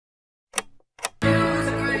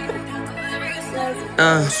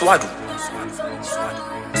Swadu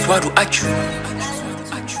Archu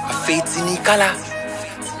Faitini kala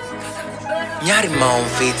Nyari maon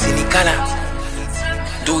faitini kala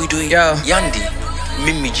Doi Yandi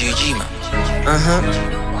Mimi Jijima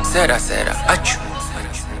Sera Archu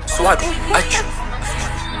Swadu Archu.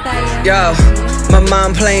 Yo, my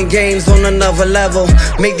mind playing games on another level.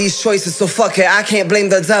 Make these choices, so fuck it, I can't blame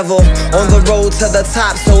the devil. On the road to the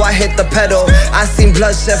top, so I hit the pedal. I seen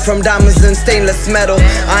bloodshed from diamonds and stainless metal.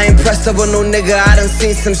 I ain't pressed up with no nigga, I done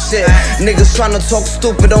seen some shit. Niggas tryna talk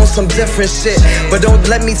stupid on some different shit. But don't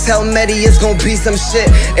let me tell Medi it's gon' be some shit.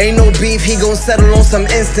 Ain't no beef, he gon' settle on some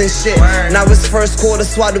instant shit. Now it's first quarter,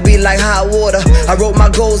 Swadu be like hot water. I wrote my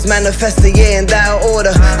goals, manifest the year in that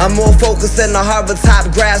order. I'm more focused than a Harvard top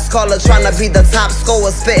grass scholar, tryna be the top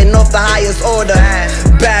scorer, spitting off the highest order.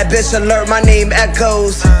 Bad bitch alert, my name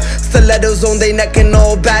echoes. Stilettos on they neck in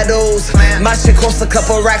all battles. My shit costs a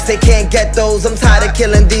couple racks, they can't get those. I'm tired of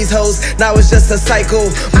killing these hoes, now it's just a cycle.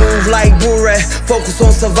 Move like Bure, focus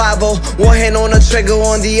on survival. One hand on the trigger,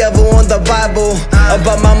 on the other on the Bible.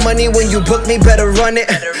 About my money, when you book me, better run it.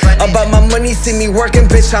 About my money, see me working,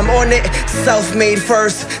 bitch, I'm on it. Self-made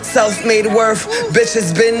first, self-made worth.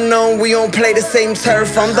 Bitches been known, we don't play the same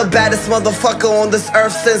turf. I'm the baddest motherfucker on this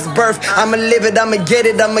earth since birth. I'ma live it, I'ma get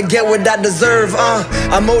it, I'ma get what I deserve.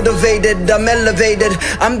 I'm motivated, I'm elevated.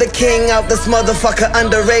 I'm the king out this motherfucker,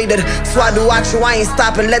 underrated. Swadu Archu, I ain't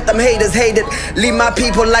stopping, let them haters hate it. Leave my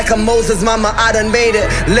people like a Moses, mama, I done made it.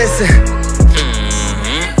 Listen.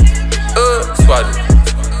 Swadu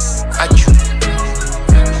Archu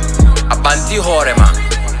Abanti horema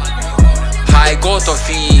Hai goto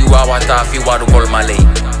fi wawata fi wadu kol malay.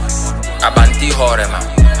 Abanti horema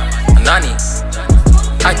Nani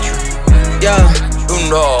Archu.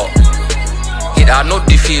 Uno it are not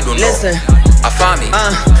defeat. Listen. Afami.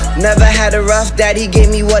 Never had a rough daddy, gave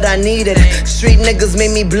me what I needed. Street niggas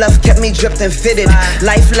made me bluff, kept me dripped and fitted.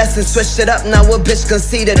 Life lessons, switched it up, now a bitch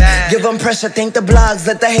conceited. Give them pressure, think the blogs,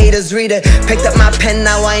 let the haters read it. Picked up my pen,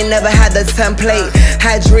 now I ain't never had the template.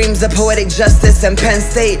 Had dreams of poetic justice and Penn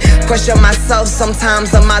State. Question myself,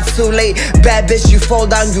 sometimes am I too late? Bad bitch, you fall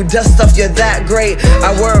down, you dust off, you're that great.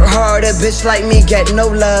 I work hard, a bitch like me get no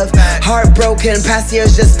love. Heartbroken, past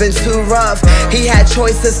years just been too rough. He had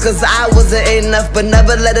choices cause I wasn't enough, but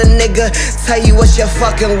never let a nigga tell you what's your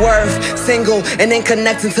fucking worth. Single and then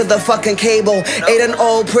connecting to the fucking cable. Ain't an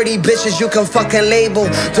old pretty bitches you can fucking label.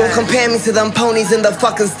 Don't compare me to them ponies in the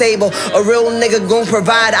fucking stable. A real nigga gon'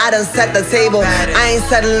 provide, I done set the table. I ain't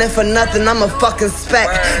settling for nothing, I'm a fucking spec.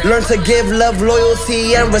 Learn to give love,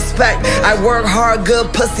 loyalty, and respect. I work hard,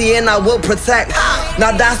 good pussy, and I will protect.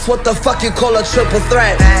 Now that's what the fuck you call a triple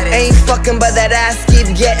threat. Ain't fucking but that ass keep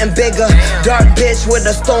getting bigger. Dark bitch with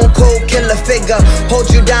a stone cold killer figure. Hold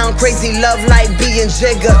you down, crazy love like being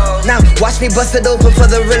Jigger. Now watch me bust it open for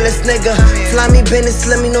the realest nigga. Fly me business,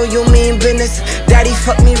 let me know you mean business. Daddy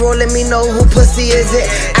fuck me raw, let me know who pussy is it.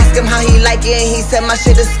 Ask him how he like it and he said my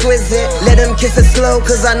shit exquisite. Let him kiss it slow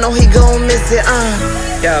cause I know he gon' miss it.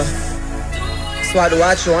 Yo, Swadu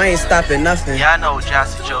Archu, I ain't stopping nothing. Yeah, I know,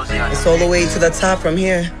 Josie Josie. It's all the way to the top from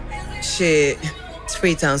here. Shit, it's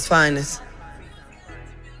Freetown's finest.